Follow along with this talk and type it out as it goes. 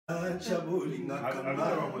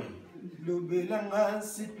Lobelanga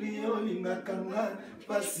siplio linga kanga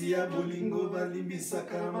pasia bolingo balimbisa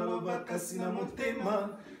karamaloba kasina motema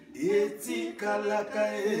etika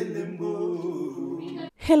laka elembo.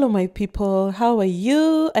 Hello my people, how are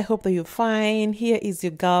you? I hope that you're fine. Here is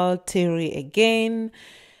your girl Terry again.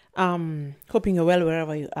 Hoping you're well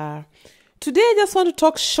wherever you are. Today I just want to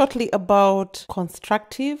talk shortly about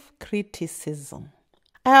constructive criticism.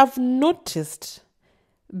 I have noticed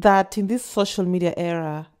that in this social media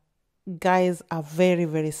era, guys are very,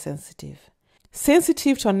 very sensitive.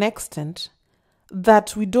 Sensitive to an extent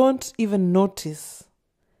that we don't even notice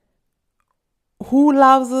who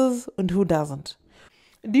loves us and who doesn't.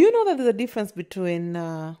 Do you know that there's a difference between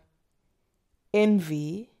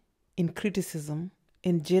envy in criticism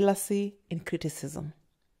and jealousy in criticism?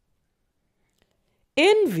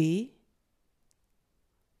 Envious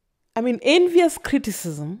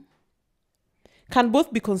criticism can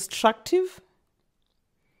both be constructive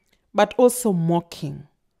but also mocking.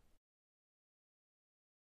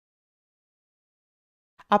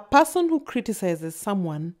 A person who criticizes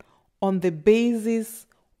someone on the basis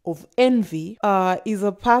of envy is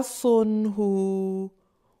a person who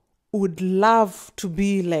would love to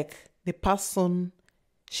be like the person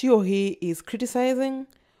she or he is criticizing,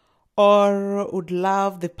 or would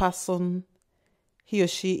love the person he or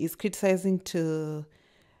she is criticizing to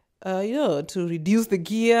reduce the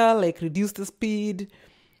gear, like reduce the speed,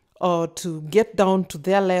 or to get down to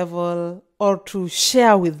their level, or to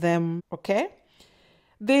share with them, okay?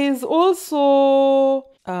 There's also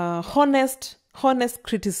honest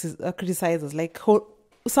criticizers, like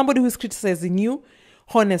somebody who's criticizing you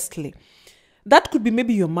honestly. That could be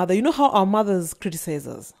maybe your mother. You know how our mothers criticize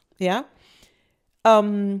us, yeah?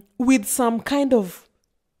 With some kind of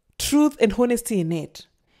truth and honesty in it.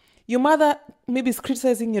 Your mother maybe is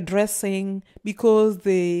criticizing your dressing because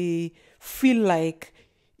they feel like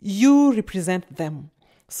you represent them.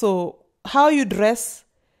 So how you dress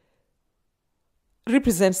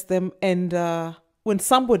represents them, and when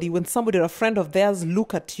somebody or a friend of theirs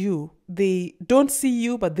look at you, they don't see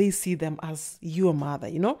you, but they see them as your mother,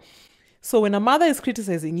 you know? So when a mother is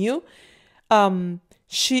criticizing you,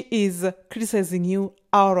 she is criticizing you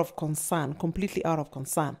out of concern, completely out of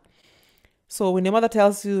concern. So when your mother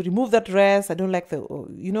tells you, remove that dress, I don't like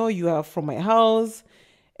you are from my house,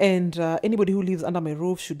 and anybody who lives under my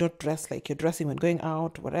roof should not dress like you're dressing when going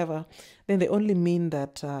out, whatever, then they only mean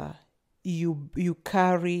that you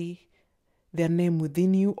carry their name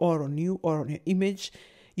within you or on your image.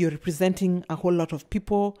 You're representing a whole lot of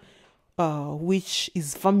people, which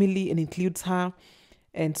is family and includes her.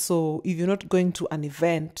 And so if you're not going to an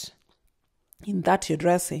event in that you're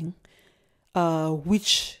dressing,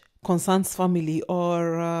 which concerns family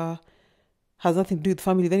or has nothing to do with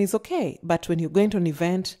family, then it's okay. But when you're going to an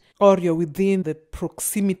event or you're within the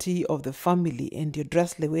proximity of the family and you're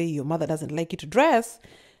dressed the way your mother doesn't like you to dress,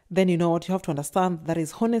 then you know what you have to understand. That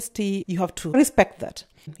is honesty. You have to respect that.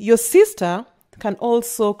 Your sister can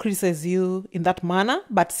also criticize you in that manner,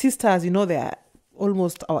 but sisters, they are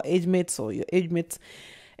almost our age mates or your age mates.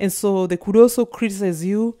 And so they could also criticize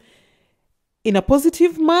you in a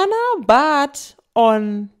positive manner, but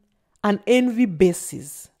on an envy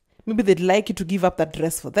basis. Maybe they'd like you to give up that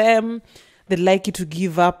dress for them. They'd like you to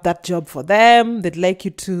give up that job for them. They'd like you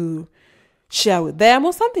to share with them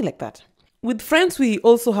or something like that. With friends, we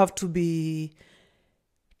also have to be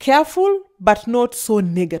careful, but not so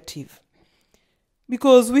negative.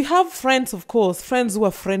 Because we have friends, of course, friends who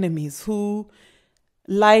are frenemies, who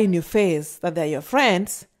lie in your face that they're your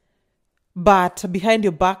friends, but behind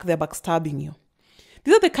your back, they're backstabbing you.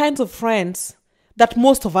 These are the kinds of friends that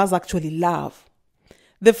most of us actually love.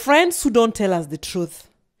 The friends who don't tell us the truth.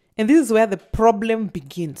 And this is where the problem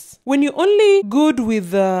begins. When you're only good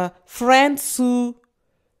with friends who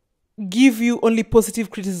give you only positive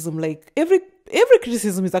criticism, like every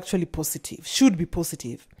criticism is actually positive, should be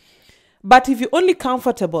positive. But if you're only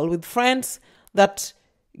comfortable with friends that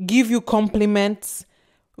give you compliments,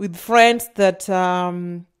 with friends that are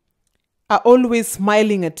always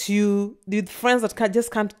smiling at you, with friends that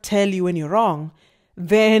just can't tell you when you're wrong,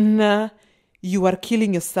 then you are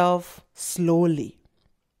killing yourself slowly.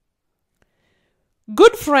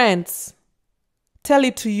 Good friends tell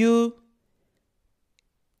it to you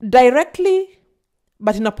directly,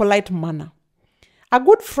 but in a polite manner. A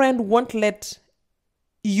good friend won't let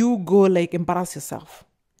you go embarrass yourself.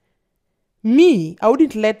 Me, I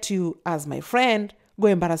wouldn't let you as my friend go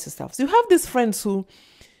embarrass yourself. So you have these friends who,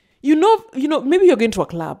 maybe you're going to a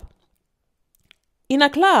club. In a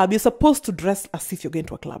club, you're supposed to dress as if you're going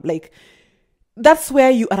to a club. Like, that's where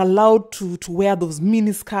you are allowed to wear those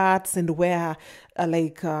mini skirts and wear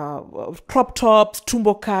crop tops,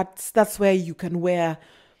 tumbo cuts. That's where you can wear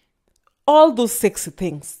all those sexy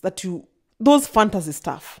things those fantasy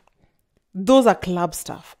stuff. Those are club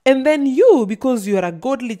stuff. And then you, because you are a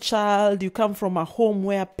godly child, you come from a home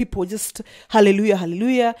where people just hallelujah,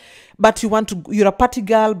 hallelujah, but you're a party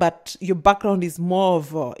girl, but your background is more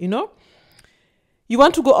of, you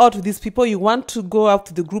want to go out with these people, you want to go out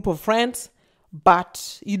with the group of friends,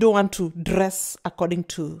 but you don't want to dress according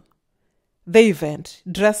to the event.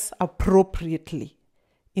 Dress appropriately.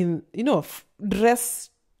 Dress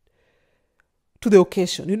to the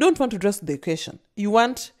occasion. You don't want to dress to the occasion. You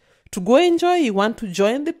want to go enjoy, you want to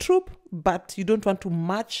join the troop, but you don't want to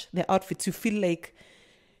match their outfits. You feel like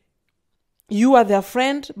you are their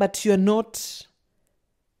friend, but you're not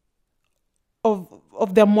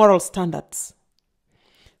of their moral standards.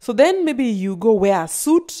 So then maybe you go wear a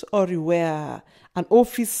suit, or you wear an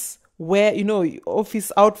office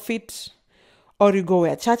outfit, or you go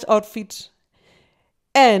wear a church outfit,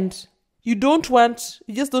 and you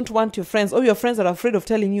just don't want your friends, or your friends are afraid of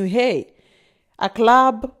telling you, hey,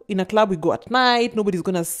 in a club we go at night, nobody's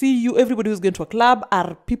going to see you. Everybody who's going to a club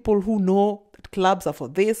are people who know that clubs are for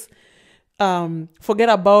this. Forget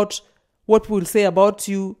about what people will say about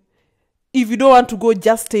you. If you don't want to go,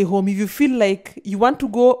 just stay home. If you feel like you want to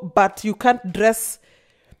go, but you can't dress,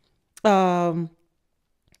 you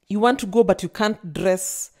want to go, but you can't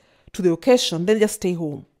dress to the occasion, then just stay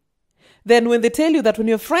home. Then when they tell you that, when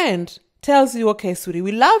your friend tells you, okay, sweetie,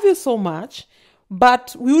 we love you so much,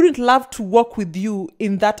 but we wouldn't love to walk with you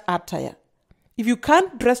in that attire. If you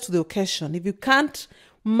can't dress to the occasion, if you can't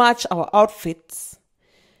match our outfits,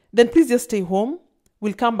 then please just stay home.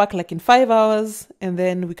 We'll come back like in 5 hours, and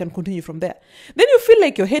then we can continue from there. Then you feel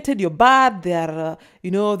like you're hated, you're bad, they are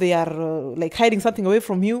like hiding something away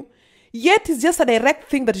from you. Yet it's just a direct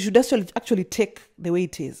thing that you should actually take the way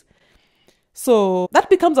it is. So that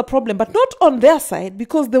becomes a problem, but not on their side,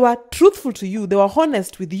 because they were truthful to you, they were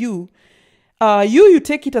honest with you. You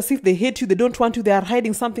take it as if they hate you, they don't want you, they are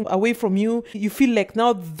hiding something away from you. You feel like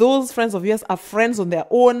now those friends of yours are friends on their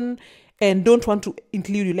own and don't want to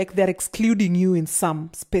include you, like they're excluding you in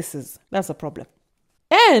some spaces. That's a problem.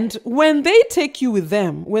 And when they take you with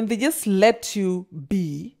them, when they just let you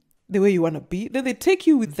be the way you want to be, then they take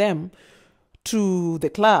you with them to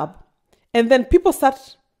the club, and then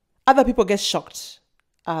other people get shocked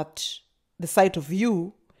at the sight of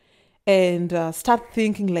you and start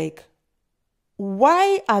thinking like,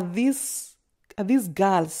 why are these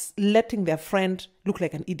girls letting their friend look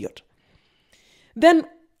like an idiot? Then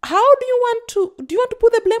how do you want to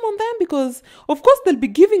put the blame on them? Because of course they'll be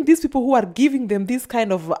giving these people who are giving them these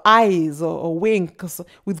kind of eyes or winks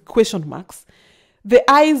with question marks, the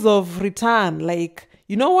eyes of return, like,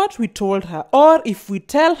 you know what, we told her, or if we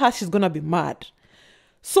tell her, she's gonna be mad.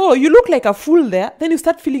 So you look like a fool there. Then you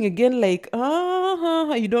start feeling again like,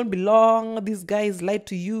 you don't belong. These guys lied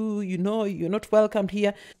to you. You're not welcomed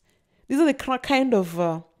here. These are the kind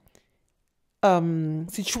of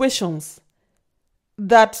situations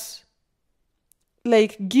that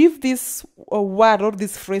like give this word or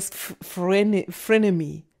this phrase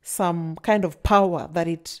frenemy some kind of power that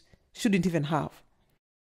it shouldn't even have.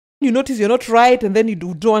 You notice you're not right, and then you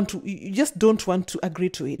just don't want to agree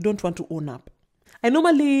to it. Don't want to own up. I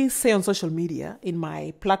normally say on social media, on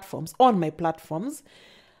my platforms,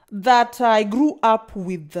 that I grew up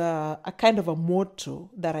with a kind of a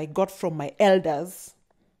motto that I got from my elders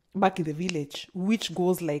back in the village, which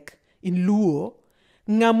goes like in Luo,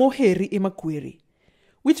 Ngamoheri emakweri,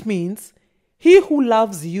 which means he who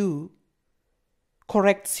loves you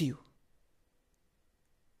corrects you.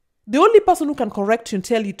 The only person who can correct you and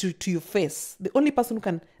tell you to your face, the only person who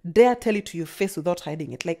can dare tell it to your face without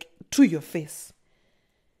hiding it, like to your face,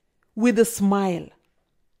 with a smile,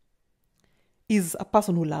 is a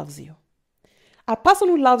person who loves you. A person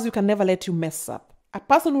who loves you can never let you mess up. A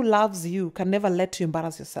person who loves you can never let you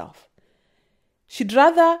embarrass yourself. She'd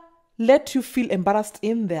rather let you feel embarrassed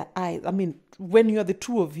in their eyes. I mean, when you're the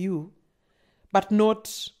two of you, but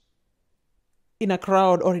not in a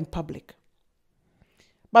crowd or in public.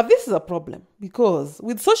 But this is a problem, because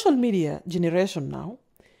with social media generation now,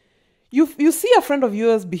 you see a friend of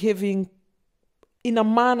yours behaving in a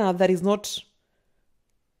manner that is not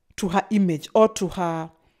to her image or to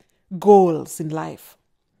her goals in life.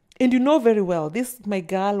 And you know very well, my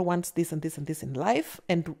girl wants this and this and this in life,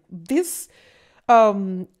 and this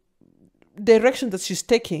direction that she's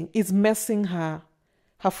taking is messing her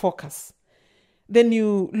focus. Then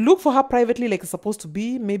you look for her privately like it's supposed to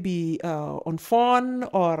be, maybe on phone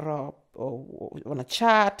or on a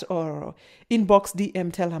chat or inbox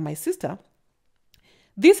DM, tell her, my sister,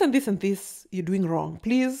 this and this and this you're doing wrong.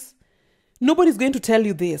 Please, nobody's going to tell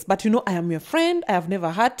you this, but I am your friend. I have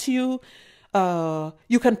never hurt you.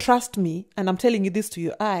 You can trust me, and I'm telling you this to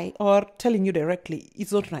your eye, or telling you directly.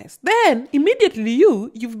 It's not nice. Then immediately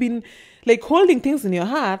you've been like holding things in your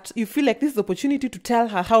heart. You feel like this is the opportunity to tell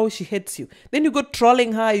her how she hates you. Then you go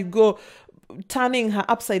trolling her. You go turning her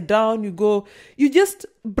upside down. You just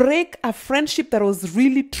break a friendship that was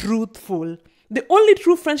really truthful. The only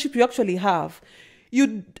true friendship you actually have.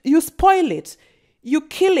 You spoil it. You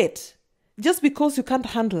kill it just because you can't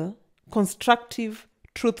handle constructive,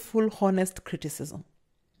 truthful, honest criticism.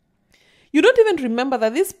 You don't even remember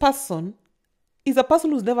that this person is a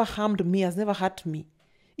person who's never harmed me, has never hurt me.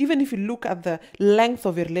 Even if you look at the length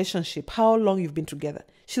of your relationship, how long you've been together,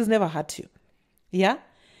 she's never hurt you. Yeah?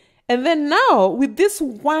 And then now, with this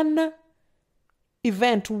one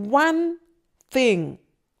event, one thing,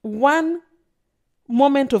 one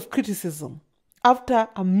moment of criticism, after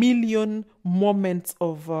a million moments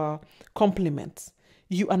of compliments,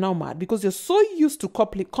 you are now mad because you're so used to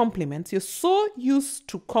compliments. You're so used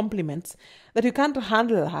to compliments that you can't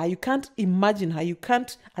handle her. You can't imagine her. You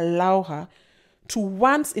can't allow her to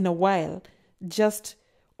once in a while just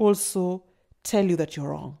also tell you that you're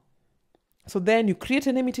wrong. So then you create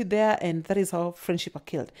enmity there, and that is how friendships are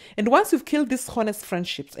killed. And once you've killed these honest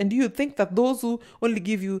friendships, and you think that those who only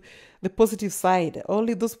give you the positive side,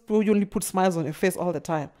 only those who only put smiles on your face all the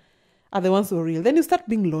time, are the ones who are real, then you start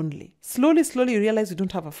being lonely. Slowly, you realize you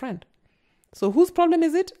don't have a friend. So whose problem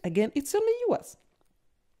is it? Again, it's only yours.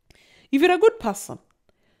 If you're a good person,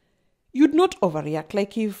 you'd not overreact.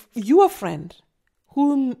 Like if you're a friend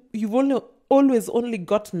whom you've always only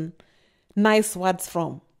gotten nice words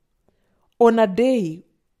from, on a day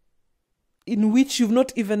in which you've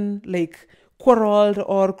not even like quarreled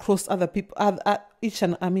or crossed other people,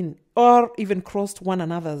 or even crossed one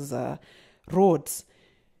another's roads,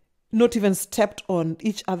 not even stepped on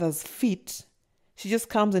each other's feet, she just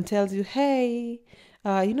comes and tells you, hey,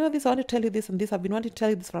 this, I want to tell you this and this. I've been wanting to tell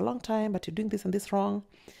you this for a long time, but you're doing this and this wrong.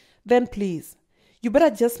 Then please, you better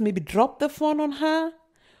just maybe drop the phone on her,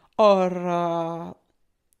 or,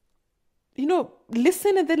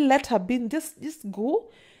 listen and then let her be. Just go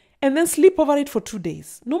and then sleep over it for 2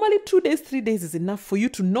 days. Normally 2 days, 3 days is enough for you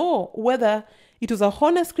to know whether it was a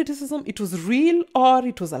honest criticism, it was real, or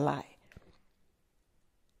it was a lie.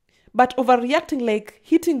 But overreacting, like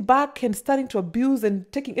hitting back and starting to abuse and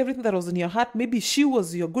taking everything that was in your heart, maybe she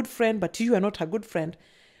was your good friend, but you are not her good friend,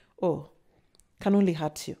 can only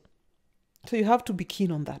hurt you. So you have to be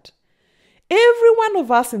keen on that. Every one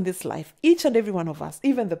of us in this life, each and every one of us,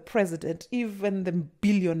 even the president, even the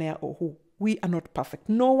billionaire or who, we are not perfect.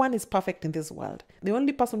 No one is perfect in this world. The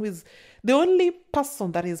only person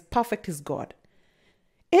that is perfect is God.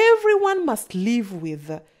 Everyone must live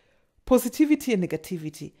with positivity and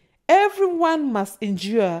negativity. Everyone must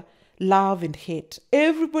endure love and hate.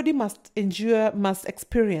 Everybody must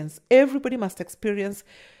experience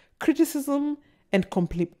criticism and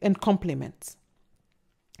compliments.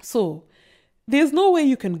 So there's no way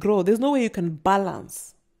you can grow. There's no way you can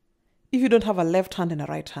balance if you don't have a left hand and a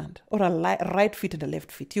right hand, or a right feet and a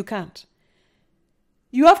left feet. You can't.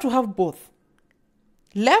 You have to have both.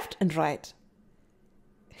 Left and right.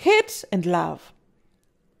 Hate and love.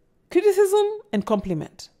 Criticism and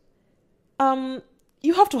compliment.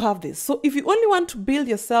 You have to have this. So if you only want to build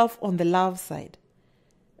yourself on the love side,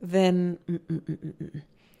 then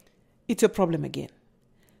it's your problem again.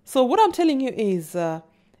 So what I'm telling you is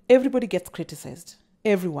everybody gets criticized.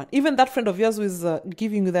 Everyone. Even that friend of yours who is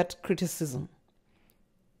giving you that criticism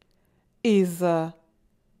gets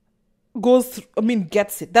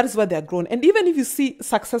it. That is why they're grown. And even if you see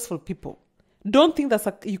successful people, don't think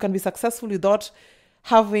that you can be successful without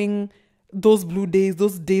having those blue days,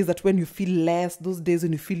 those days that when you feel less, those days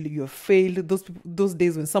when you feel you're failed, those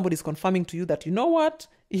days when somebody's confirming to you that, you know what,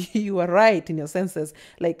 you are right in your senses.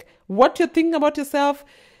 Like what you're thinking about yourself,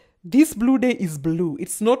 this blue day is blue.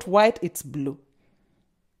 It's not white, it's blue.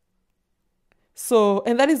 So,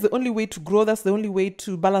 and that is the only way to grow. That's the only way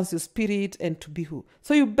to balance your spirit and to be who.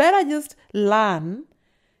 So you better just learn,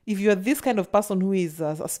 if you're this kind of person who is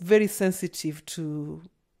very sensitive to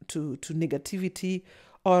negativity,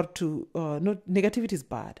 or negativity is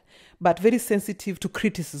bad, but very sensitive to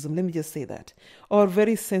criticism. Let me just say that. Or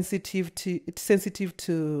very sensitive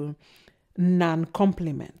to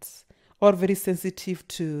non-compliments, or very sensitive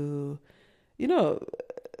to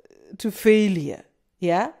failure.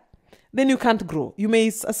 Yeah? Then you can't grow. You may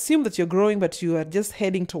assume that you're growing, but you are just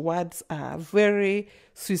heading towards a very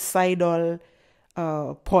suicidal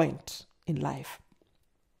point in life.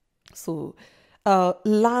 So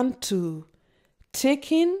learn to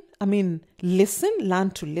listen,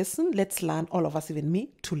 learn to listen. Let's learn, all of us, even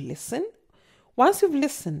me, to listen. Once you've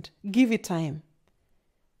listened, give it time.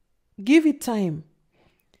 Give it time.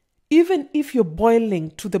 Even if you're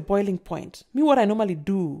boiling to the boiling point. Me, what I normally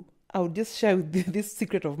do, I would just share this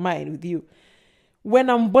secret of mine with you. When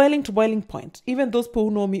I'm boiling to boiling point, even those people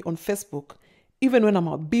who know me on Facebook, even when I'm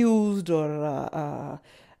abused or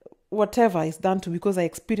whatever is done to me because I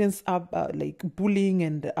experience like bullying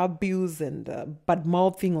and abuse and bad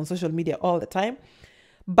mouthing on social media all the time,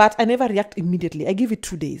 but I never react immediately. I give it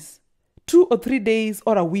 2 days, 2 or 3 days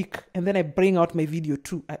or a week, and then I bring out my video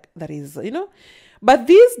too. That is, But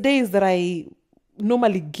these days that I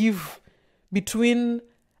normally give between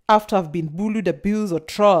after I've been bullied, abused, or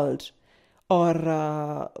trolled,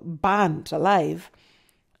 or burned alive,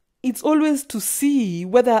 it's always to see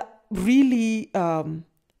whether really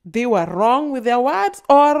they were wrong with their words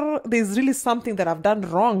or there's really something that I've done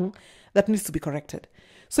wrong that needs to be corrected.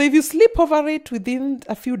 So if you sleep over it within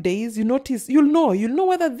a few days, you'll know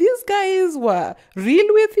whether these guys were real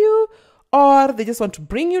with you or they just want to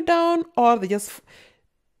bring you down or they just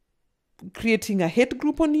creating a hate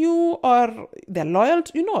group on you or they're loyal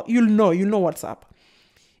to, you'll know what's up.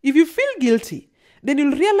 If you feel guilty, then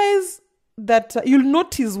you'll realize that you'll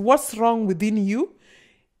notice what's wrong within you.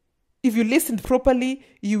 If you listened properly,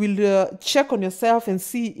 you will check on yourself and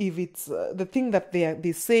see if it's the thing that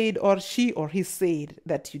they said or she or he said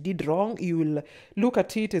that you did wrong. You will look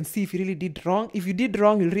at it and see if you really did wrong. If you did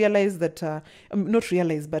wrong, you'll realize that,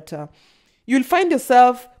 you'll find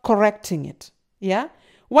yourself correcting it. Yeah?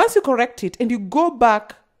 Once you correct it and you go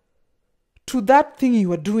back to that thing you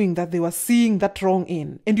were doing that they were seeing that wrong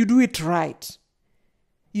in, and you do it right,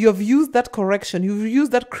 you have used that correction, you've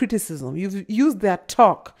used that criticism, you've used their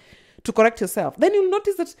talk to correct yourself, then you'll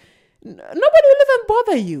notice that nobody will even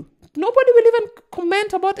bother you. Nobody will even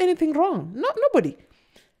comment about anything wrong. Nobody.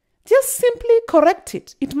 Just simply correct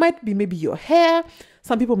it. It might be maybe your hair.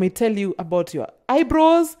 Some people may tell you about your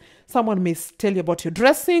eyebrows. Someone may tell you about your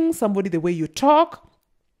dressing. Somebody the way you talk.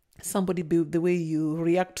 Somebody the way you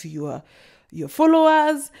react to your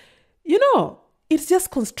followers. It's just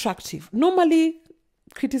constructive. Normally,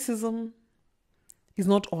 criticism is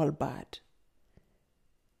not all bad.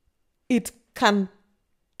 It can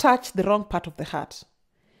touch the wrong part of the heart,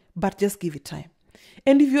 but just give it time.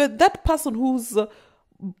 And if you're that person whose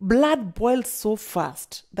blood boils so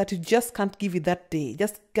fast that you just can't give it that day,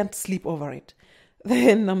 just can't sleep over it,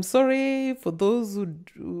 then I'm sorry for those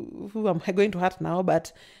who I'm going to hurt now,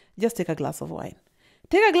 but just take a glass of wine.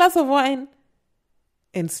 Take a glass of wine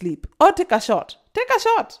and sleep. Or take a shot. Take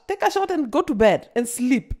a shot and go to bed and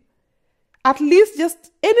sleep. At least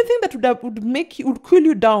just anything that would cool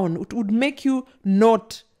you down, would make you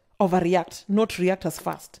not overreact, not react as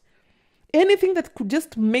fast. Anything that could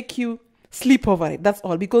just make you sleep over it, that's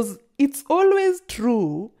all. Because it's always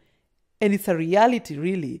true, and it's a reality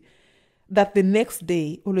really, that the next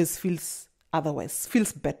day always feels otherwise,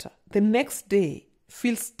 feels better. The next day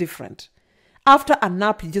feels different. After a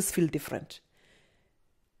nap, you just feel different.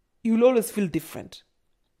 You'll always feel different.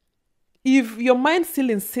 If your mind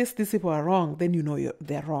still insists these people are wrong, then you know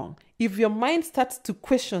they're wrong. If your mind starts to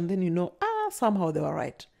question, then you know, somehow they were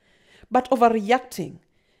right. But overreacting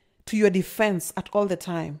to your defense at all the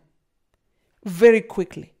time, very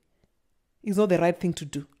quickly, is not the right thing to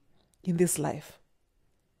do in this life.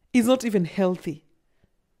 It's not even healthy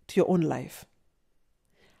to your own life.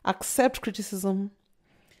 Accept criticism.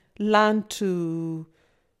 Learn to,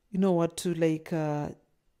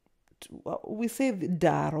 we say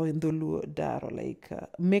daro in the daro,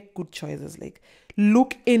 make good choices,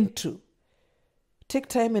 look into, take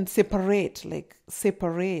time and separate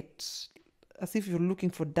as if you're looking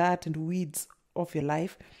for dirt and weeds of your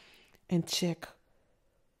life, and check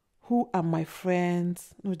who are my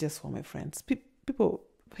friends, not just for my friends. People,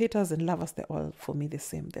 haters and lovers, they're all for me the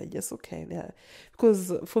same. They're just okay.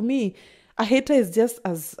 Because for me, a hater is just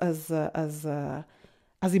as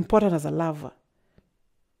important as a lover.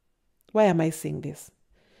 Why am I saying this?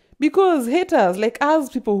 Because haters, like us,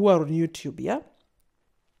 people who are on YouTube, yeah?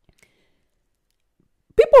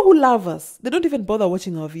 People who love us, they don't even bother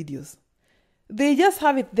watching our videos. They just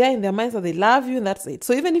have it there in their minds that they love you and that's it.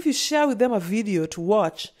 So even if you share with them a video to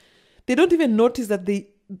watch, they don't even notice that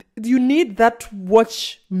you need that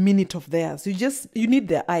watch minute of theirs. You need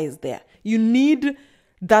their eyes there. You need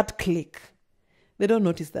that click. They don't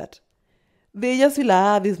notice that. They just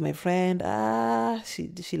feel, this is my friend.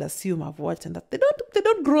 She'll assume I've watched and that. They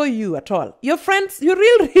don't grow you at all. Your friends, your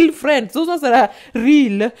real friends, those ones that are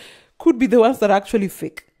real, could be the ones that are actually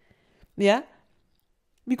fake. Yeah?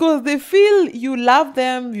 Because they feel you love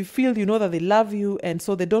them, you feel you know that they love you, and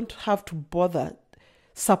so they don't have to bother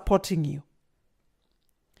supporting you.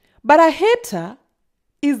 But a hater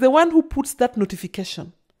is the one who puts that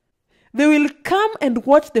notification. They will come and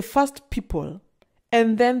watch the first people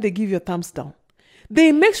and then they give you a thumbs down.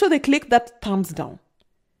 They make sure they click that thumbs down.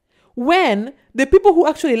 When the people who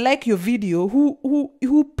actually like your video,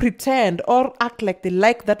 who pretend or act like they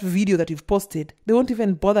like that video that you've posted, they won't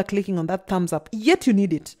even bother clicking on that thumbs up, yet you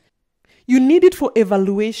need it. You need it for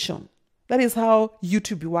evaluation. That is how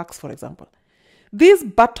YouTube works, for example. These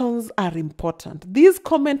buttons are important. These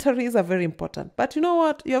commentaries are very important. But you know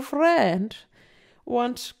what? Your friend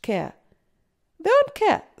won't care. They won't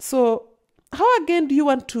care. So how again do you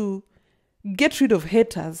want to get rid of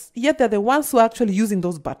haters, yet they're the ones who are actually using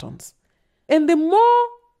those buttons? And the more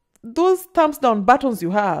those thumbs down buttons you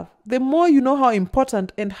have, the more you know how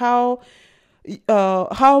important and how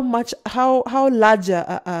large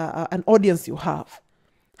an audience you have,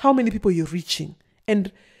 how many people you're reaching,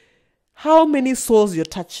 and how many souls you're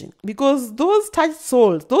touching. Because those touched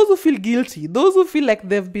souls, those who feel guilty, those who feel like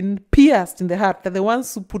they've been pierced in the heart, they're the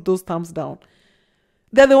ones who put those thumbs down.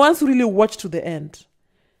 They're the ones who really watch to the end.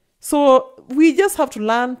 So we just have to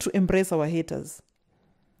learn to embrace our haters.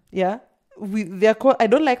 Yeah? I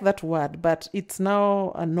don't like that word, but it's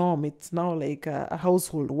now a norm. It's now like a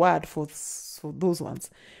household word for those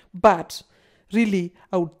ones. But really,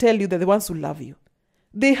 I would tell you they're the ones who love you.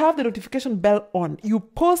 They have the notification bell on. You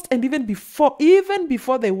post, and even before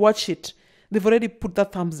they watch it, they've already put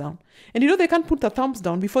that thumbs down. And you know they can't put the thumbs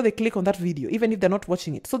down before they click on that video, even if they're not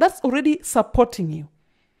watching it. So that's already supporting you.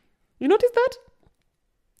 You notice that?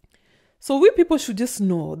 So we people should just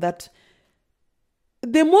know that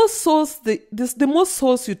the more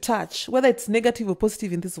souls you touch, whether it's negative or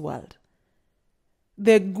positive in this world,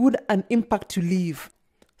 the good an impact you leave.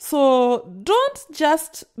 So don't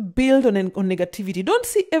just build on negativity. Don't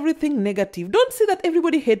see everything negative. Don't see that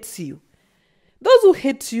everybody hates you. Those who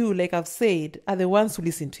hate you, like I've said, are the ones who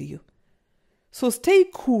listen to you. So stay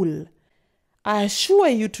cool. I assure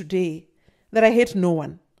you today that I hate no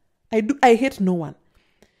one. I hate no one.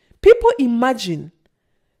 People imagine,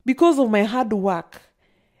 because of my hard work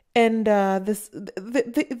and the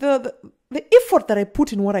effort that I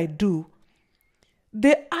put in what I do,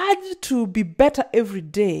 the urge to be better every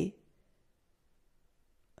day,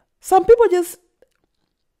 some people just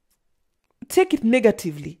take it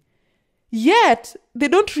negatively. Yet, they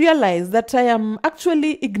don't realize that I am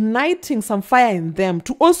actually igniting some fire in them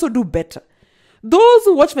to also do better. Those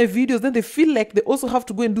who watch my videos, then they feel like they also have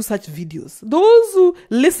to go and do such videos. Those who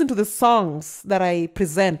listen to the songs that I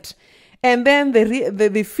present, and then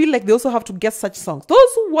they feel like they also have to get such songs.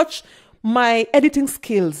 Those who watch my editing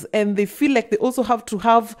skills, and they feel like they also have to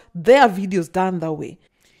have their videos done that way.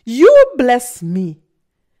 You bless me,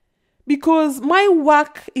 because my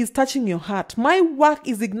work is touching your heart. My work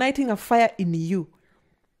is igniting a fire in you.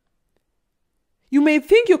 You may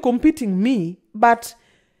think you're competing me, but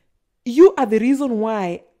you are the reason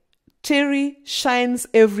why Terry shines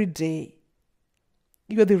every day.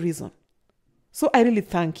 You are the reason. So I really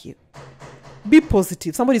thank you. Be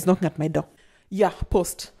positive. Somebody's knocking at my door. Yeah,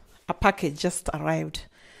 post. A package just arrived.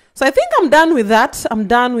 So I think I'm done with that. I'm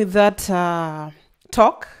done with that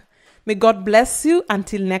talk. May God bless you.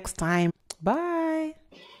 Until next time. Bye.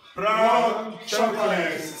 Proud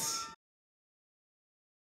chocolates.